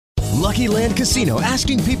Lucky Land Casino,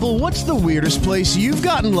 asking people, what's the weirdest place you've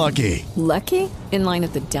gotten lucky? Lucky? In line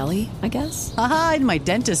at the deli, I guess? Aha, in my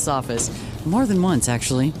dentist's office. More than once,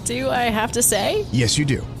 actually. Do I have to say? Yes, you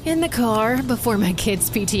do. In the car before my kids'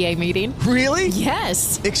 PTA meeting. Really?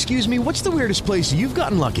 Yes. Excuse me, what's the weirdest place you've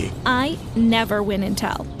gotten lucky? I never win and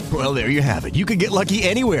tell. Well, there you have it. You can get lucky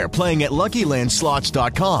anywhere, playing at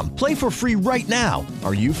LuckyLandSlots.com. Play for free right now.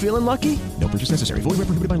 Are you feeling lucky? No purchase necessary. Void where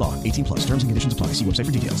prohibited by law. 18 plus. Terms and conditions apply. See website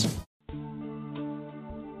for details.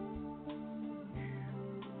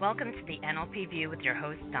 Welcome to the NLP View with your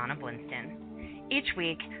host, Donna Blinston. Each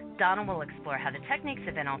week, Donna will explore how the techniques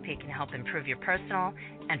of NLP can help improve your personal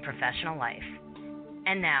and professional life.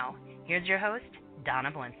 And now, here's your host,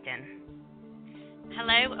 Donna Blinston.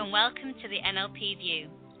 Hello and welcome to the NLP View.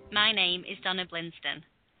 My name is Donna Blinston.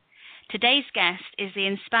 Today's guest is the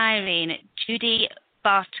inspiring Judy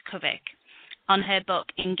Bartkovic on her book,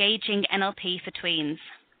 Engaging NLP for Tweens.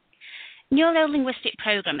 Neuro-linguistic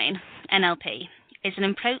programming, NLP, is an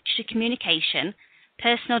approach to communication,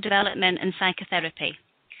 personal development and psychotherapy.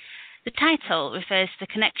 The title refers to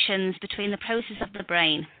the connections between the process of the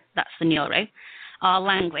brain, that's the neuro, our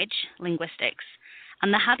language, linguistics,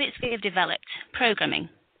 and the habits we have developed, programming.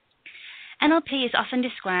 NLP is often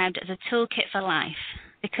described as a toolkit for life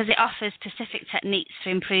because it offers specific techniques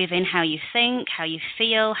for improving how you think, how you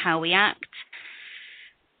feel, how we act.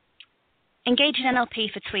 Engaging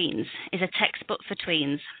NLP for Tweens is a textbook for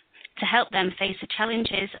tweens to help them face the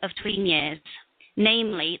challenges of tween years,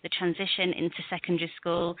 namely the transition into secondary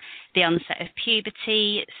school, the onset of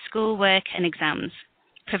puberty, schoolwork and exams,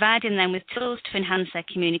 providing them with tools to enhance their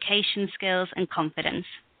communication skills and confidence.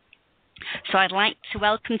 So I'd like to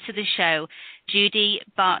welcome to the show Judy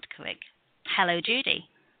Bartkovic. Hello, Judy.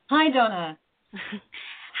 Hi, Donna.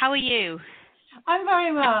 How are you? I'm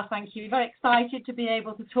very well, thank you. Very excited to be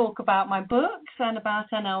able to talk about my books and about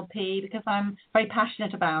NLP because I'm very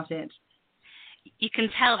passionate about it. You can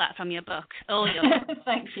tell that from your book. All your books.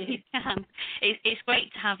 Thank you. You can. It's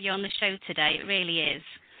great to have you on the show today. It really is.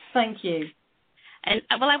 Thank you. And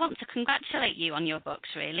well, I want to congratulate you on your books,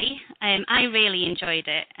 really. I really enjoyed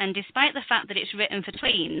it. And despite the fact that it's written for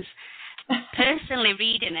tweens, personally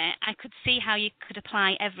reading it, I could see how you could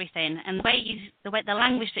apply everything. And the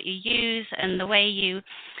language that you use and the way you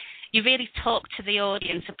really talk to the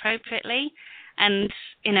audience appropriately. And,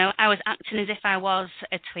 you know, I was acting as if I was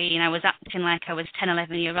a tween. I was acting like I was 10,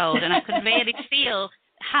 11-year-old. And I could really feel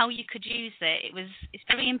how you could use it. It's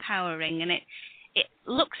very empowering. And it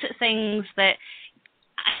looks at things that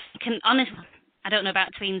I don't know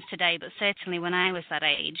about tweens today, but certainly when I was that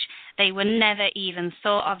age, they were never even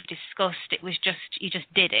thought of, discussed. It was just, you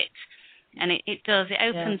just did it. And it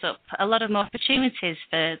opens up a lot of more opportunities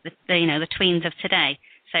for the tweens of today.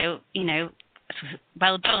 So,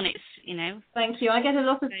 well done. Thank you. I get a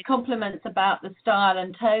lot of compliments about the style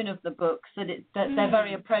and tone of the books, that they're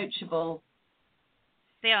very approachable.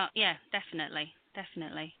 They are, yeah, definitely. So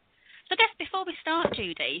I guess before we start,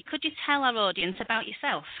 Judy, could you tell our audience about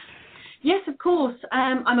yourself? Yes, of course.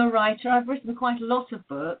 I'm a writer. I've written quite a lot of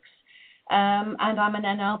books, and I'm an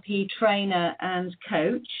NLP trainer and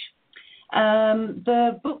coach.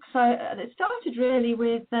 The books, it started really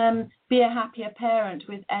with Be a Happier Parent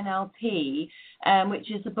with NLP,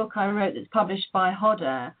 which is a book I wrote that's published by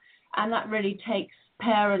Hodder, and that really takes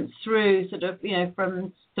parents through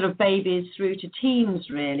from babies through to teens,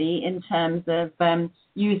 really, in terms of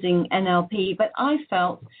using NLP. But I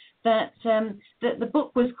felt that the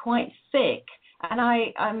book was quite thick. And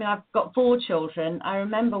I've got 4 children. I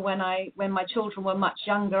remember when my children were much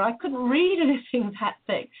younger, I couldn't read anything that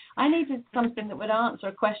thick. I needed something that would answer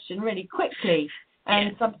a question really quickly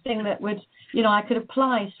and something that would, I could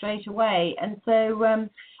apply straight away. And so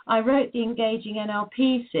I wrote the Engaging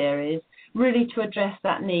NLP series really to address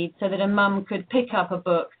that need, so that a mum could pick up a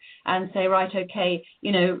book and say, right, okay,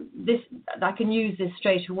 this, I can use this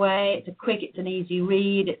straight away. It's an easy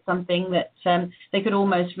read. It's something that they could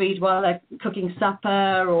almost read while they're cooking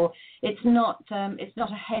supper, or it's not a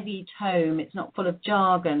heavy tome. It's not full of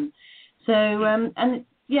jargon. So I've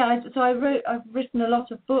written a lot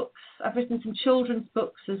of books. I've written some children's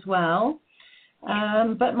books as well.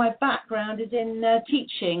 But my background is in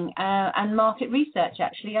teaching and market research,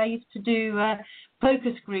 actually. I used to do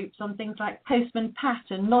focus groups on things like Postman Pat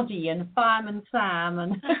and Noddy and Fireman Sam,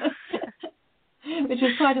 and which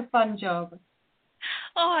was quite a fun job.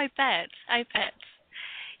 Oh, I bet.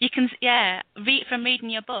 You can, from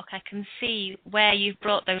reading your book, I can see where you've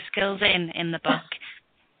brought those skills in the book.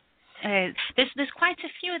 There's quite a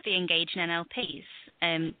few of the Engaging NLPs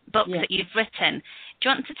books that you've written. Do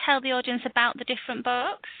you want to tell the audience about the different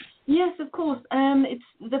books? Yes, of course. It's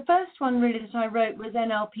the first one really that I wrote was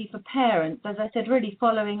NLP for parents, as I said, really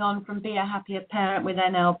following on from Be a Happier Parent with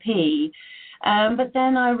NLP. But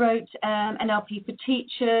then I wrote NLP for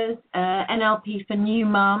teachers, NLP for new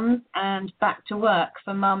mums, and Back to Work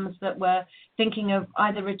for mums that were thinking of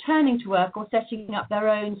either returning to work or setting up their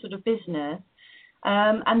own sort of business.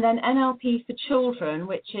 And then NLP for children,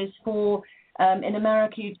 which is for, in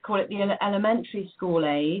America you'd call it the elementary school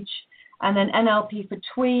age. And then NLP for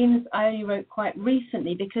tweens, I only wrote quite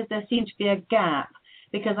recently because there seemed to be a gap,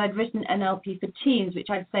 because I'd written NLP for teens,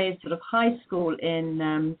 which I'd say is sort of high school in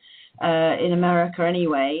America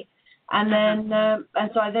anyway. And then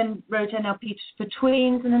and so I then wrote NLP for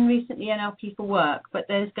tweens, and then recently NLP for work. But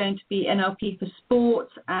there's going to be NLP for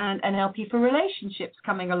sports and NLP for relationships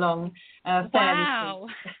coming along fairly Wow.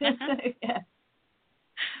 soon. So, yeah.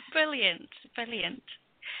 Brilliant.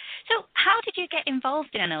 So how did you get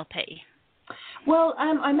involved in NLP? Well,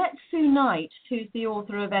 I met Sue Knight, who's the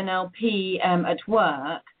author of NLP at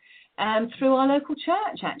work, through our local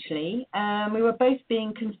church, actually. We were both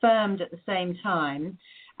being confirmed at the same time,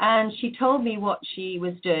 and she told me what she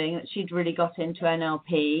was doing, that she'd really got into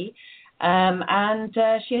NLP, and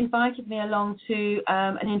she invited me along to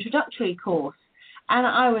an introductory course, and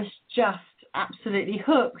I was just absolutely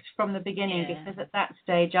hooked from the beginning, because at that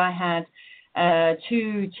stage I had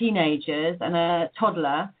 2 teenagers and a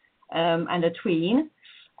toddler, and a tween,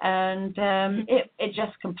 and it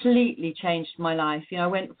just completely changed my life. You know, I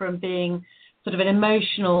went from being sort of an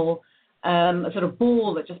emotional sort of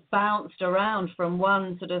ball that just bounced around from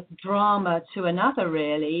one sort of drama to another,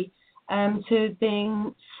 really, to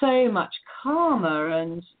being so much calmer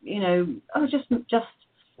and, you know, just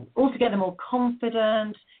altogether more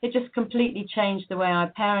confident. It just completely changed the way I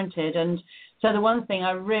parented. And so the one thing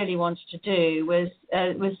I really wanted to do was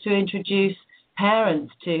to introduce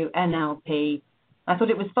parents to NLP. I thought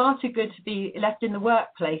it was far too good to be left in the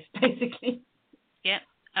workplace, basically. Yeah.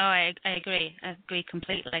 Oh, I agree. I agree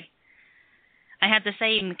completely. I had the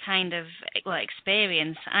same kind of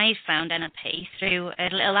experience. I found NLP through a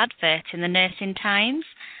little advert in the Nursing Times.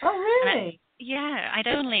 Oh, really?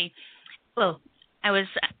 I was,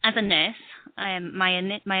 as a nurse,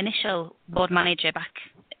 my initial ward manager back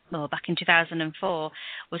in 2004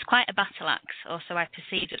 was quite a battle axe, or so I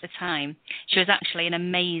perceived at the time. She was actually an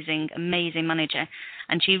amazing manager,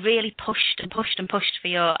 and she really pushed for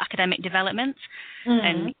your academic development.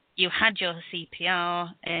 And you had your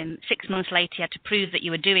CPR, and 6 months later you had to prove that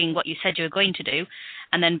you were doing what you said you were going to do,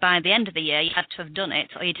 and then by the end of the year you had to have done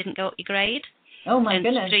it, or you didn't go up your grade. Oh, my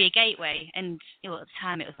goodness. Through your gateway. And at the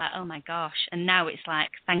time it was like, oh my gosh. And now it's like,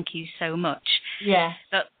 thank you so much. Yeah.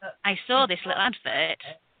 But I saw this little advert.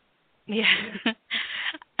 Yeah.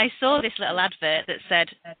 I saw this little advert that said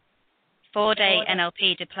 4-day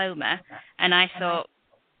NLP diploma, and I thought,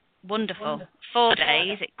 wonderful. 4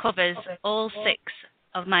 days, it covers all 6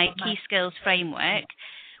 of my key skills framework,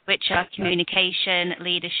 which are communication,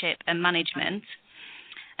 leadership, and management.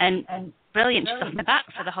 And brilliant, just off my back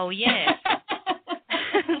for the whole year.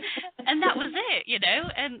 And that was it, you know.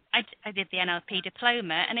 And I did the NLP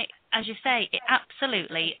diploma, and it, as you say, it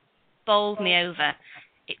absolutely bowled me over.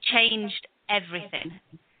 It changed everything.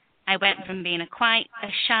 I went from being a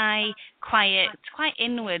shy, quiet, quite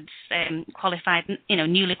inwards qualified,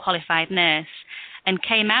 newly qualified nurse, and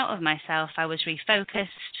came out of myself. I was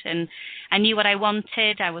refocused, and I knew what I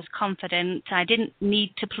wanted. I was confident. I didn't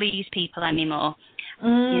need to please people anymore.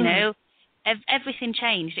 You know, everything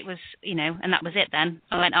changed. It was, and that was it then.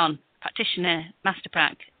 I went on, practitioner, master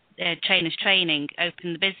prac, trainer's training,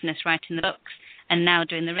 opened the business, writing the books, and now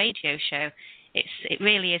doing the radio show. It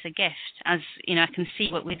really is a gift, as I can see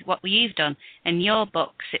what you've done in your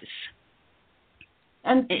books.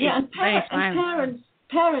 Parents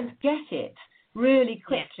get it really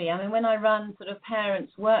quickly. Yeah. I mean, when I run sort of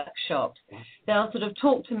parents' workshops, they'll sort of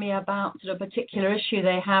talk to me about sort of a particular issue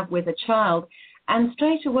they have with a child, and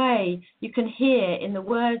straight away you can hear in the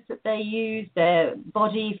words that they use, their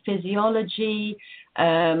body physiology,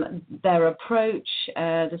 their approach,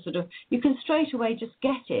 you can straight away just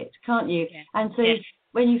get it, can't you? Yeah. And so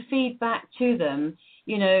when you feed back to them,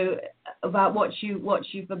 about what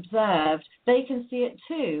you've observed, they can see it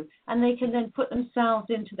too, and they can then put themselves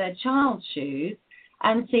into their child's shoes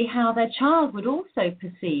and see how their child would also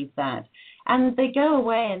perceive that. And they go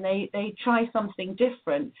away and they try something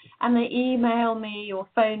different, and they email me or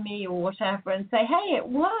phone me or whatever and say, hey, it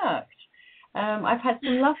worked. I've had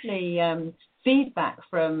some lovely feedback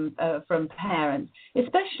from parents,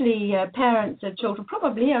 especially parents of children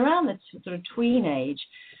probably around the sort of tween age,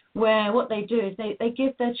 where what they do is they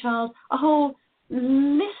give their child a whole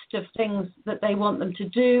list of things that they want them to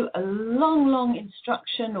do, a long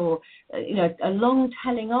instruction or, a long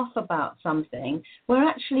telling off about something, where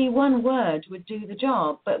actually one word would do the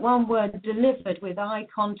job, but one word delivered with eye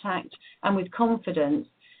contact and with confidence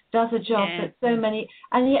does a job that so many,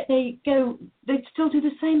 and yet they still do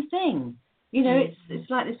the same thing. It's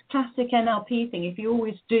like this classic NLP thing. If you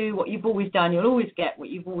always do what you've always done, you'll always get what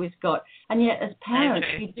you've always got. And yet, as parents,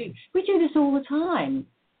 we do this all the time.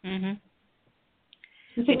 Mm-hmm.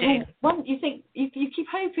 You think, you keep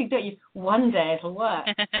hoping, don't you? One day it'll work,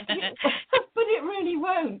 but it really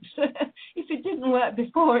won't. If it didn't work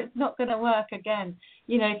before, it's not going to work again.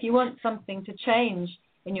 If you want something to change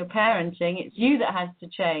in your parenting, it's you that has to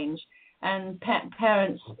change. And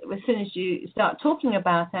parents, as soon as you start talking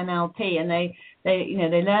about NLP and they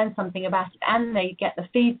learn something about it, and they get the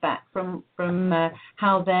feedback from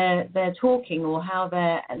how they're talking or how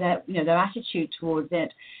their attitude towards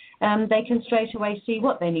it, they can straight away see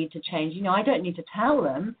what they need to change. I don't need to tell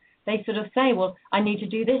them. They sort of say, well, I need to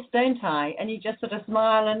do this, don't I? And you just sort of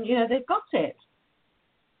smile and, they've got it.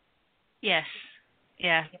 Yes.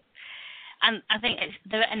 Yeah. And I think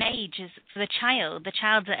they're at an age, for the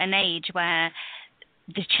child's at an age where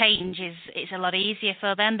the change it's a lot easier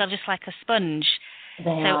for them. They're just like a sponge.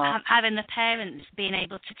 Having the parents being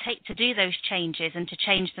able to do those changes and to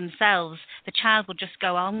change themselves, the child will just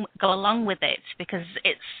go along with it, because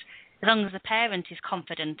it's, as long as the parent is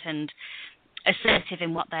confident and assertive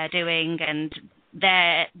in what they're doing and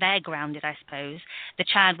they're grounded, I suppose, the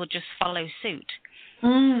child will just follow suit.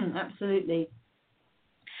 Absolutely.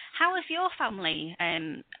 How has your family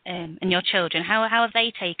and your children, how have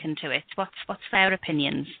they taken to it? What's their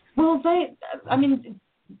opinions? Well, done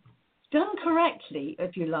correctly,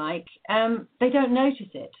 if you like, they don't notice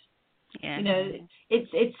it. Yeah.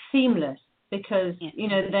 It's seamless because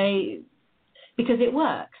because it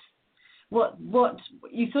works. What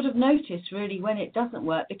you sort of notice really when it doesn't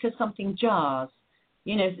work, because something jars.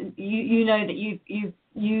 You know that you've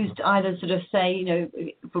used either sort of say,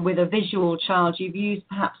 with a visual child, you've used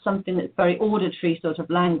perhaps something that's very auditory sort of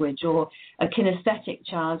language, or a kinesthetic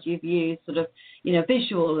child, you've used sort of,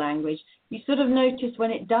 visual language. You sort of notice when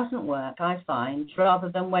it doesn't work, I find, rather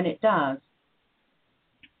than when it does.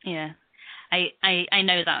 Yeah. I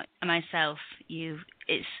know that myself.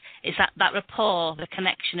 It's that rapport, the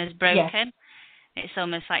connection is broken. Yes. It's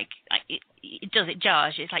almost like it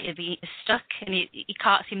jars. It's like you're being stuck and you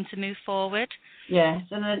can't seem to move forward. Yes,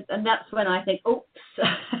 and that's when I think, oops,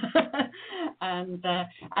 and then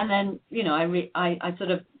I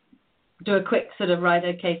sort of do a quick sort of right,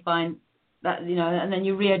 okay, fine, that and then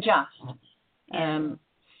you readjust. Yeah.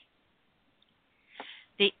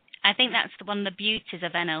 I think that's one of the beauties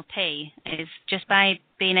of NLP, is just by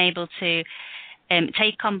being able to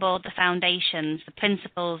take on board the foundations, the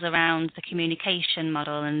principles around the communication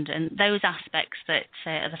model and those aspects that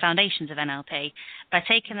are the foundations of NLP, by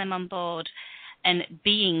taking them on board and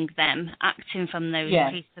being them, acting from those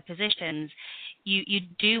presuppositions, you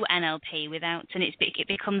do NLP without, and it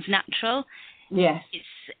becomes natural. Yes.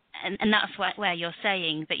 And that's where you're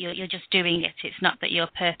saying that you're just doing it. It's not that you're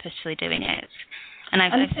purposefully doing it. And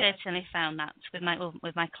I've certainly found that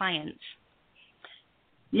with my clients.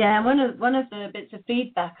 Yeah, one of the bits of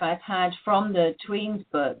feedback I've had from the Tweens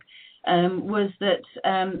book was that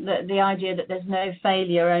the idea that there's no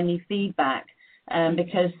failure, only feedback,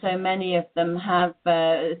 because so many of them have,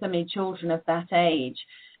 so many children of that age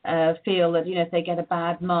feel that, if they get a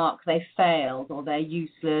bad mark, they failed, or they're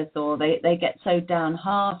useless, or they get so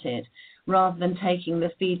downhearted, rather than taking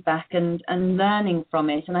the feedback and learning from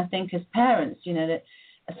it. And I think as parents, that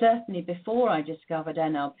certainly before I discovered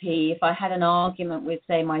NLP, if I had an argument with,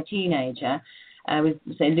 say, my teenager, with,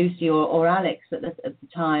 say, Lucy or Alex at the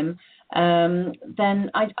time,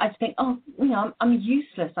 then I'd think, I'm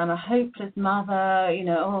useless, I'm a hopeless mother,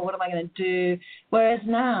 what am I going to do? Whereas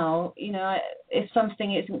now, if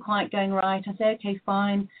something isn't quite going right, I say, okay,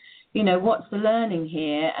 fine, what's the learning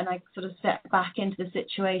here? And I sort of step back into the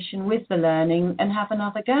situation with the learning and have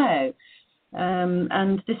another go.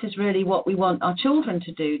 And this is really what we want our children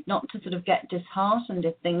to do, not to sort of get disheartened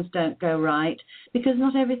if things don't go right, because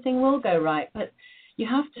not everything will go right. But you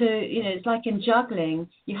have to, it's like in juggling,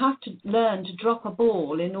 you have to learn to drop a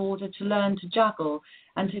ball in order to learn to juggle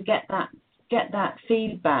and to get that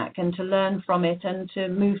feedback and to learn from it and to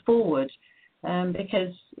move forward.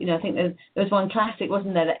 Because, I think there was one classic,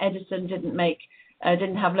 wasn't there, that Edison didn't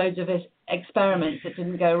have loads of experiments that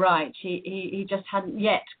didn't go right. He just hadn't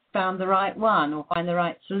yet found the right one or find the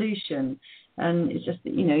right solution. And it's just,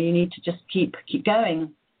 you need to just keep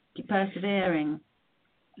going, keep persevering.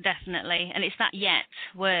 Definitely. And it's that yet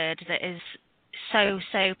word that is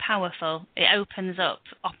so powerful. It opens up,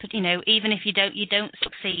 even if you don't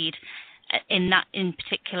succeed in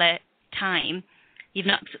particular time, you've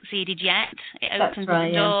not succeeded yet. It opens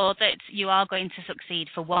the door that you are going to succeed,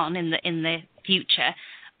 for one, in the future,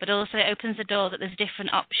 but also it opens the door that there's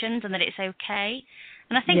different options and that it's okay.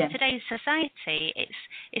 And I think today's society,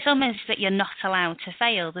 it's almost that you're not allowed to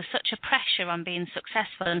fail. There's such a pressure on being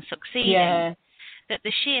successful and succeeding that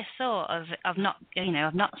the sheer thought of not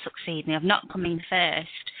succeeding, of not coming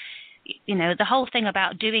first, the whole thing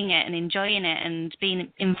about doing it and enjoying it and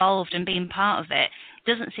being involved and being part of it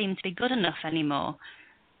doesn't seem to be good enough anymore.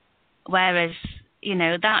 Whereas,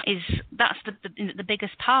 that's the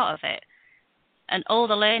biggest part of it. And all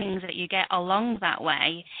the learnings that you get along that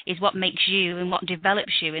way is what makes you and what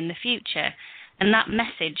develops you in the future. And that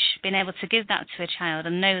message, being able to give that to a child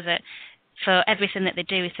and know that for everything that they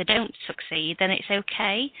do, if they don't succeed, then it's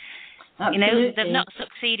okay. Absolutely. They've not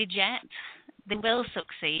succeeded yet. They will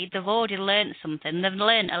succeed. They've already learned something. They've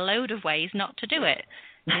learned a load of ways not to do it.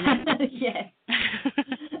 Yes.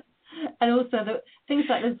 And also the things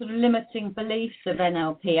like the sort of limiting beliefs of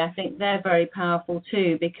NLP, I think they're very powerful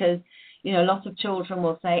too, because a lot of children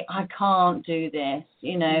will say, I can't do this,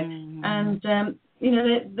 and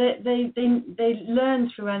they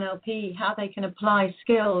learn through NLP how they can apply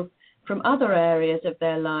skills from other areas of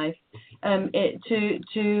their life to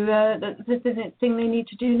the thing they need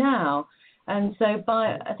to do now. And so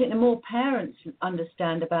I think the more parents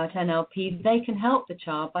understand about NLP, they can help the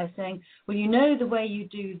child by saying, well, the way you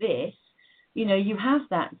do this, you have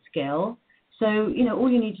that skill. So, all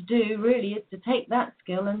you need to do really is to take that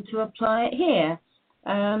skill and to apply it here.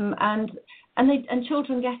 And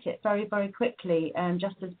children get it very, very quickly,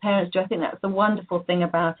 just as parents do. I think that's the wonderful thing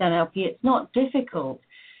about NLP. It's not difficult.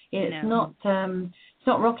 It's not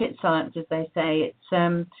rocket science, as they say.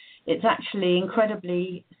 It's actually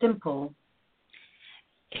incredibly simple.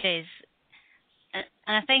 It is. And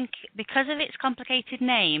I think because of its complicated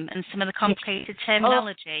name and some of the complicated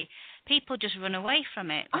terminology, people just run away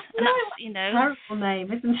from it. And that's, a terrible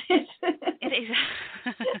name, isn't it? It is.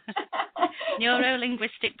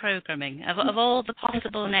 Neuro-linguistic programming, of all the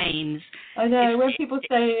possible names. I know, when people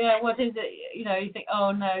say, what is it, you think,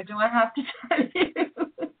 oh no, do I have to tell you?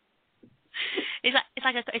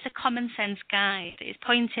 It's a common sense guide. It's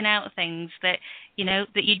pointing out things that,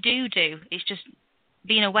 that you do. It's just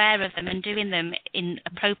being aware of them and doing them in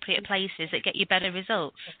appropriate places that get you better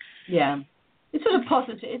results. Yeah. It's sort of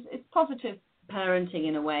positive. It's positive parenting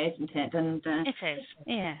in a way, isn't it? And it is,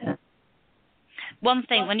 yeah. One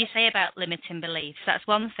thing, when you say about limiting beliefs, that's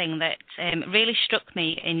one thing that really struck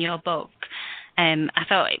me in your book. I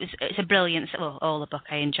thought it's a brilliant, all the book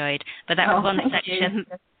I enjoyed, but that was one section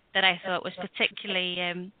that I thought was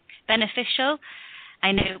particularly beneficial.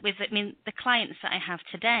 I know the clients that I have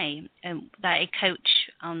today that I coach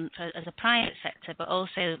as a private sector, but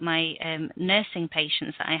also my nursing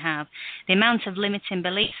patients that I have, the amount of limiting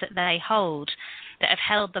beliefs that they hold that have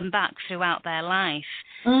held them back throughout their life,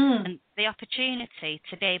 and the opportunity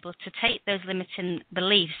to be able to take those limiting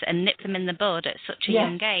beliefs and nip them in the bud at such a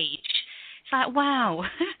young age. It's like, wow,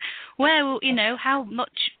 how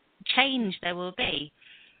much change there will be.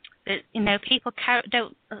 That people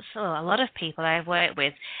a lot of people I've worked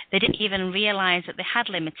with, they didn't even realise that they had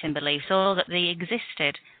limiting beliefs or that they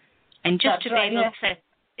existed, and just be able to,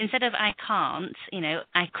 instead of I can't,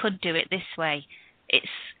 I could do it this way. It's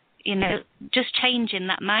just changing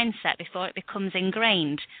that mindset before it becomes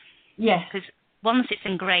ingrained. Yes. Because once it's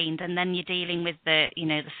ingrained, and then you're dealing with the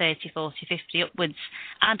 30, 40, 50 upwards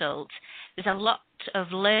adult, there's a lot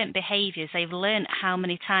of learnt behaviours. They've learnt how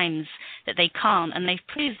many times that they can't, and they've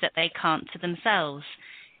proved that they can't to themselves,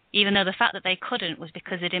 even though the fact that they couldn't was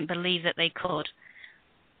because they didn't believe that they could.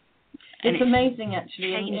 It's amazing,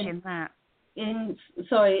 actually. Changing that.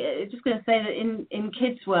 Just going to say that in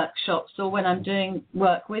kids' workshops, or when I'm doing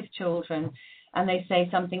work with children, and they say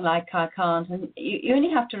something like, I can't, and you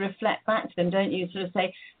only have to reflect back to them, don't you? Sort of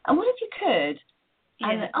say, and what if you could?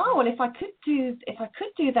 And if I could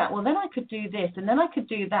do that, well then I could do this, and then I could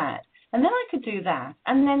do that, and then I could do that,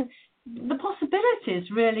 and then the possibilities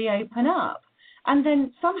really open up, and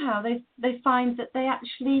then somehow they find that they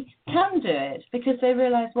actually can do it because they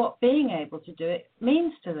realise what being able to do it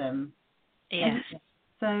means to them. Yes.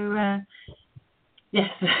 So yes,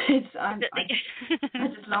 I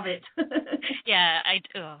just love it. Yeah,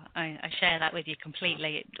 I share that with you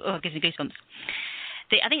completely. It gives me goosebumps.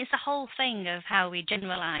 I think it's the whole thing of how we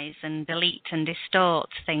generalise and delete and distort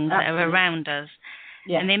things that are around us.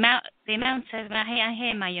 Yeah. And the amount of I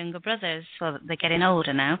hear my younger brothers, well, they're getting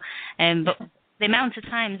older now, but the amount of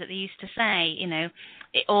times that they used to say,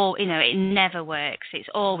 it never works. It's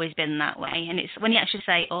always been that way. And it's when you actually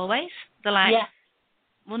say always, they're like,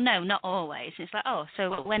 well, no, not always. And it's like, oh,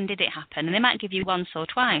 so when did it happen? And they might give you once or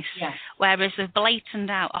twice, whereas they've blatant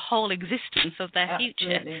out a whole existence of their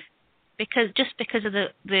future because of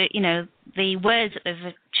the words that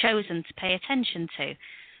they've chosen to pay attention to.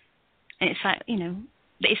 And it's like,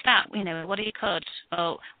 it's that, what if you could,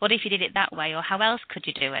 or what if you did it that way, or how else could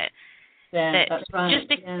you do it? Yeah, that's right.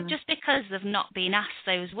 Just because they've not been asked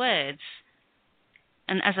those words,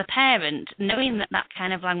 and as a parent, knowing that that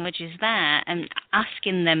kind of language is there and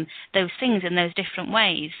asking them those things in those different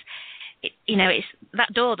ways, it's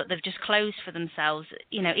that door that they've just closed for themselves.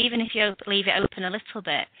 Even if you leave it open a little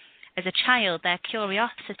bit, as a child, their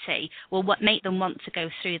curiosity will make them want to go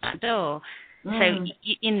through that door. So,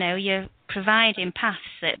 you're providing paths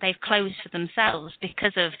that they've closed for themselves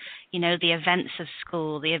because of, the events of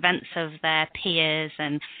school, the events of their peers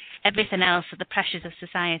and everything else of the pressures of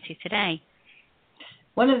society today.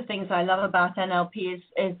 One of the things I love about NLP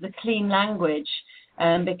is the clean language,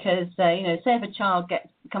 because, say if a child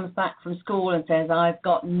comes back from school and says, I've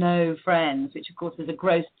got no friends, which of course is a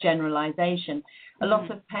gross generalization, a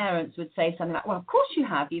lot of parents would say something like, well, of course you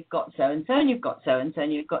have. You've got so-and-so, and you've got so-and-so,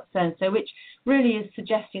 and you've got so-and-so, which really is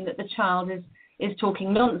suggesting that the child is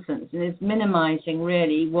talking nonsense and is minimizing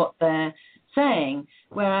really what they're saying.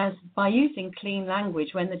 Whereas by using clean language,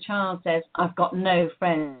 when the child says, I've got no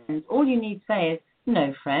friends, all you need to say is,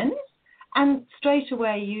 no friends. And straight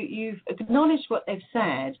away you've acknowledged what they've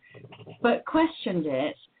said, but questioned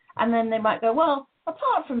it, and then they might go, well,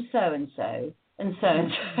 apart from so-and-so, and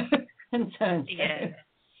so-and-so, and so-and-so.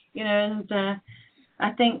 Yeah. And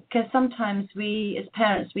I think sometimes we, as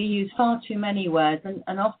parents, we use far too many words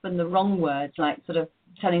and often the wrong words, like sort of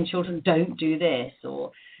telling children, don't do this.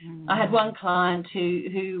 Or I had one client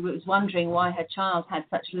who was wondering why her child had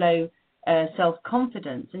such low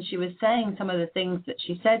self-confidence, and she was saying some of the things that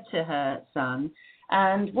she said to her son,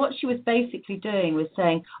 and what she was basically doing was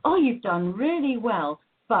saying, oh, you've done really well,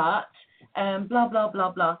 but blah, blah,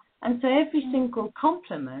 blah, blah. And so every single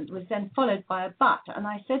compliment was then followed by a but. And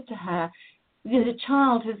I said to her, the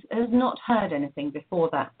child has not heard anything before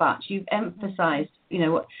that but. You've emphasized,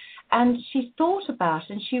 what. And she thought about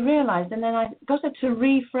it and she realized, and then I got her to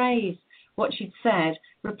rephrase what she'd said,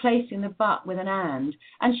 replacing the but with an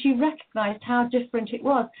and she recognized how different it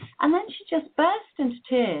was. And then she just burst into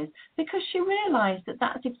tears because she realized that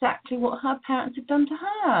that's exactly what her parents had done to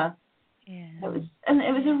her. Yeah. It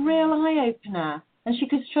was a real eye-opener. And she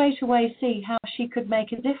could straight away see how she could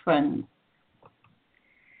make a difference.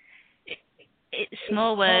 It's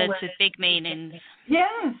small words with big meanings.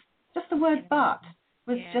 Yes, just the word but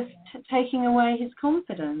was just taking away his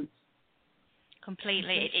confidence.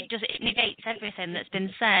 Completely. It negates everything that's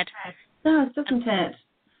been said. It does, doesn't it?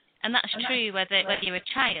 And that's true whether you're a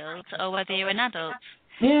child or whether you're an adult.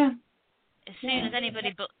 Yeah. As soon as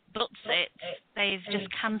anybody butts it, they've just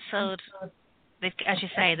cancelled. As you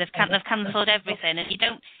say, they've cancelled everything, and you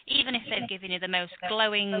don't, even if they've given you the most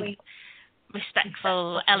glowing,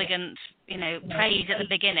 respectful, elegant, praise at the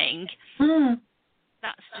beginning,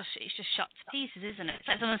 it's just shot to pieces, isn't it? It's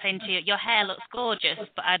like someone saying to you, your hair looks gorgeous,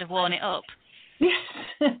 but I'd have worn it up.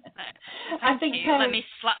 I think let me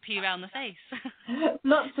slap you around the face.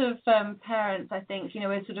 Lots of parents, I think,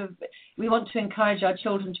 we want to encourage our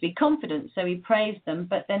children to be confident, so we praise them,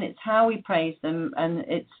 but then it's how we praise them, and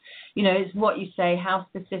it's what you say, how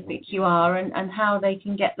specific you are, and how they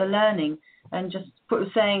can get the learning, and just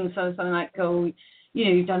saying something like, oh,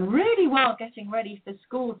 you've done really well getting ready for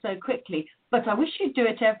school so quickly, but I wish you'd do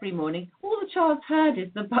it every morning. All the child's heard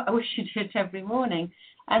is the but I wish you'd do it every morning.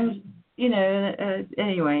 And,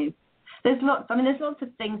 anyway, there's lots of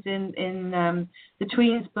things in the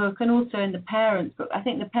Tweens book and also in the Parents book. I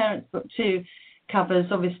think the Parents book, too, covers,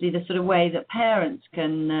 obviously, the sort of way that parents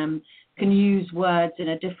can use words in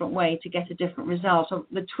a different way to get a different result.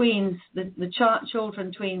 The Tweens, the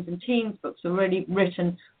children, Tweens and Teens books are really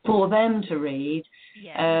written for them to read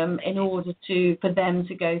in order for them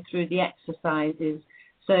to go through the exercises.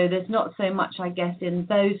 So there's not so much, I guess, in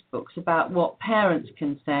those books about what parents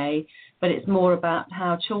can say, but it's more about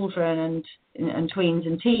how children and tweens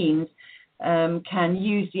and teens can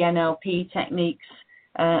use the NLP techniques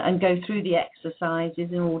and go through the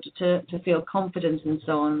exercises in order to feel confident and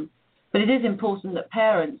so on. But it is important that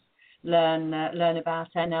parents learn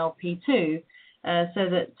about NLP too, so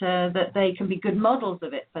that they can be good models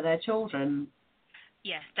of it for their children.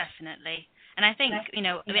 Yes, definitely. And I think,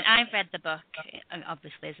 I've read the book,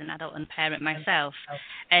 obviously, as an adult and parent myself,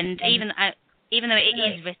 and even even though it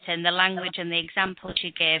is written, the language and the examples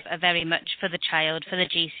you give are very much for the child, for the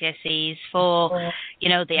GCSEs, for, the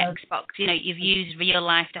Xbox. You've used real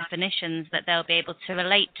life definitions that they'll be able to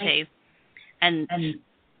relate to. And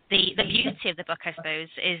the beauty of the book, I suppose,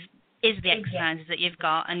 is the exercises that you've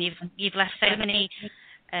got, and you've left so many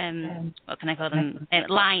what can I call them,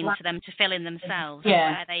 lines for them to fill in themselves,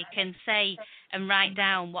 where they can say and write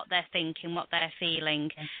down what they're thinking, what they're feeling,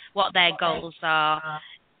 what their goals are,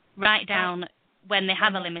 write down when they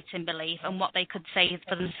have a limiting belief and what they could say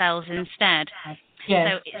for themselves instead.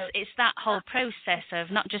 So it's that whole process of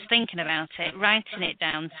not just thinking about it, writing it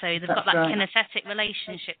down, so they've got that kinesthetic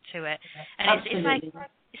relationship to it. And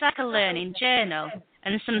it's like a learning journal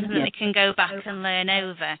and something that they can go back and learn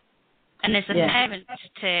over. And as a parent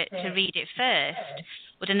to read it first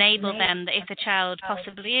would enable them that if a child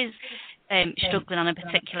possibly is struggling on a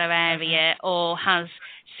particular area or has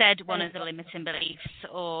said one of the limiting beliefs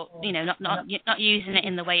or, not using it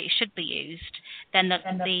in the way it should be used, then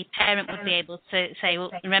the parent would be able to say,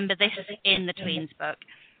 well, remember this in the Tweens book.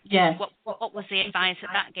 Yes. What was the advice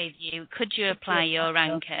that gave you? Could you apply your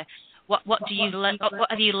anchor? What do you learn?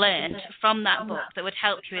 What have you learned from that book that would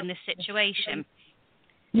help you in this situation?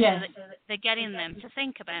 Yes. So they're getting them to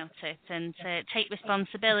think about it and to take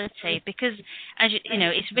responsibility because, as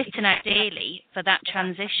it's written ideally for that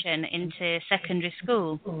transition into secondary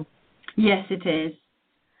school. Yes, it is.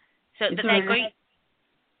 So that they're going.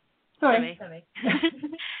 Sorry.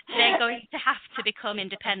 They're going to have to become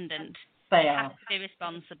independent. They have to be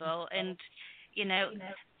responsible, and it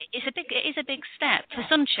is a big step. For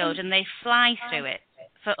some children, they fly through it.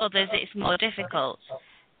 For others, it's more difficult.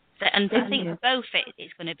 And I think for both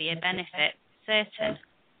it's going to be a benefit, certain.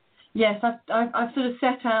 Yes, I've sort of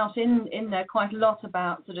set out in there quite a lot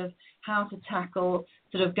about sort of how to tackle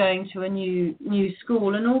sort of going to a new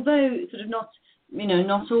school. And although sort of not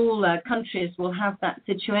all countries will have that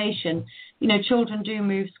situation, children do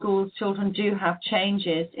move schools, children do have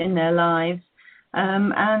changes in their lives,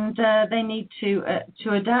 and they need to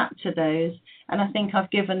adapt to those. And I think I've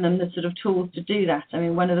given them the sort of tools to do that. I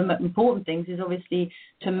mean, one of the important things is obviously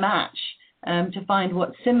to match, to find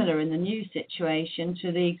what's similar in the new situation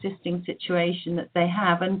to the existing situation that they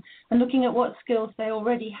have, and looking at what skills they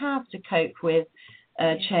already have to cope with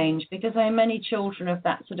change. Because many children of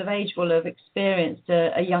that sort of age will have experienced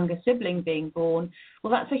a younger sibling being born.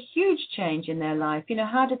 Well, that's a huge change in their life.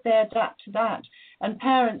 How did they adapt to that? And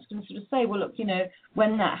parents can sort of say, well, look,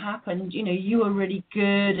 when that happened, you were really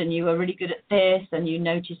good and you were really good at this and you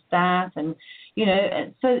noticed that. And,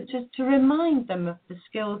 so just to remind them of the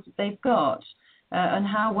skills that they've got and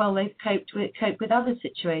how well they've coped with other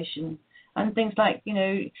situations. And things like,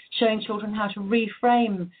 showing children how to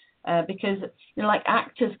reframe because, like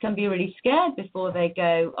actors can be really scared before they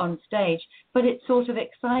go on stage, but it's sort of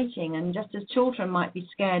exciting. And just as children might be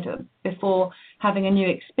scared before having a new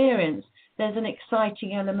experience, there's an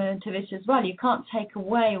exciting element of it as well. You can't take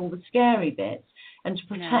away all the scary bits. And to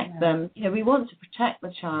protect them, we want to protect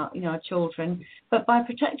the child, our children, but by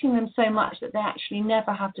protecting them so much that they actually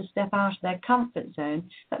never have to step out of their comfort zone,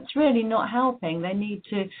 that's really not helping. They need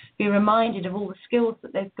to be reminded of all the skills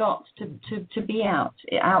that they've got to be out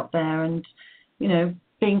there and,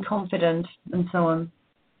 being confident and so on.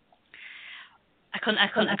 I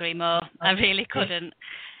couldn't agree more. I really couldn't.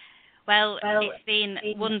 Well, it's been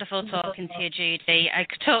wonderful talking to you, Judy. I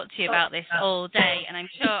could talk to you about this all day, and I'm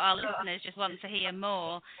sure our listeners just want to hear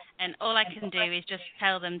more. And all I can do is just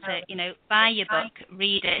tell them to, buy your book,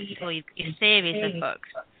 read it, or your series of books.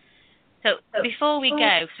 So before we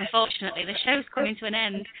go, unfortunately, the show's coming to an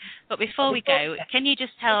end, but before we go, can you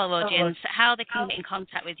just tell our audience how they can get in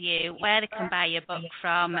contact with you, where they can buy your book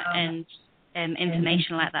from, and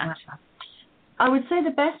information like that? I would say the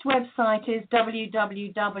best website is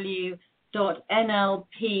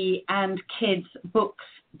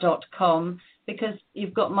www.nlpandkidsbooks.com because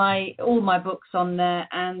you've got all my books on there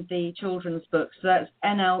and the children's books. So that's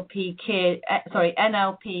NLP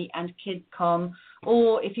and Kids.com.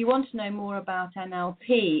 Or if you want to know more about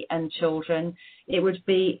NLP and children, it would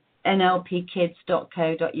be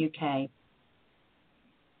nlpkids.co.uk.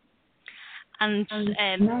 And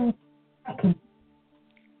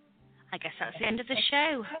I guess that's the end of the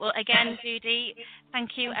show. Well, again, Judy,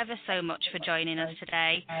 thank you ever so much for joining us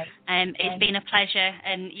today. It's been a pleasure,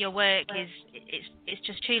 and your work it's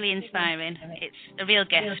just truly inspiring. It's a real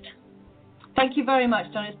gift. Thank you very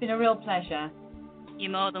much, Donna. It's been a real pleasure.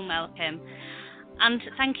 You're more than welcome. And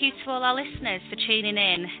thank you to all our listeners for tuning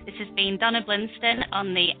in. This has been Donna Blinston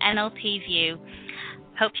on the NLP View.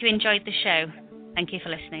 Hope you enjoyed the show. Thank you for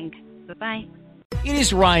listening. Goodbye. It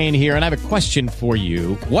is Ryan here, and I have a question for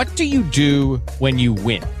you. What do you do when you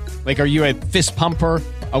win? Like, are you a fist pumper,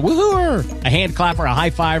 a woo-hooer, a hand clapper, a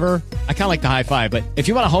high-fiver? I kind of like the high-five, but if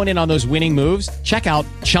you want to hone in on those winning moves, check out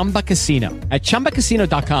Chumba Casino. At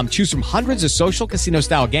ChumbaCasino.com, choose from hundreds of social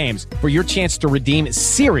casino-style games for your chance to redeem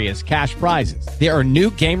serious cash prizes. There are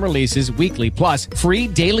new game releases weekly, plus free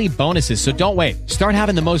daily bonuses. So don't wait. Start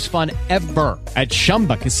having the most fun ever at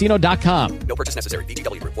ChumbaCasino.com. No purchase necessary.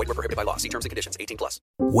 VGW Group. Void where prohibited by law. See terms and conditions. 18+.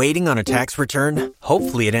 Waiting on a tax return?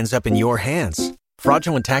 Hopefully it ends up in your hands.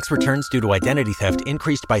 Fraudulent tax returns due to identity theft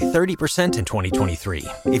increased by 30% in 2023.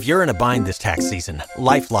 If you're in a bind this tax season,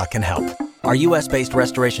 LifeLock can help. Our U.S.-based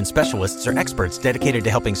restoration specialists are experts dedicated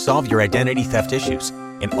to helping solve your identity theft issues.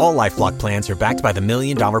 And all LifeLock plans are backed by the $1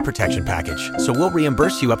 Million Protection Package. So we'll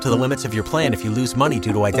reimburse you up to the limits of your plan if you lose money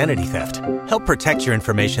due to identity theft. Help protect your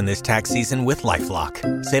information this tax season with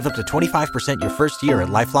LifeLock. Save up to 25% your first year at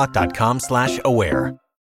LifeLock.com/aware.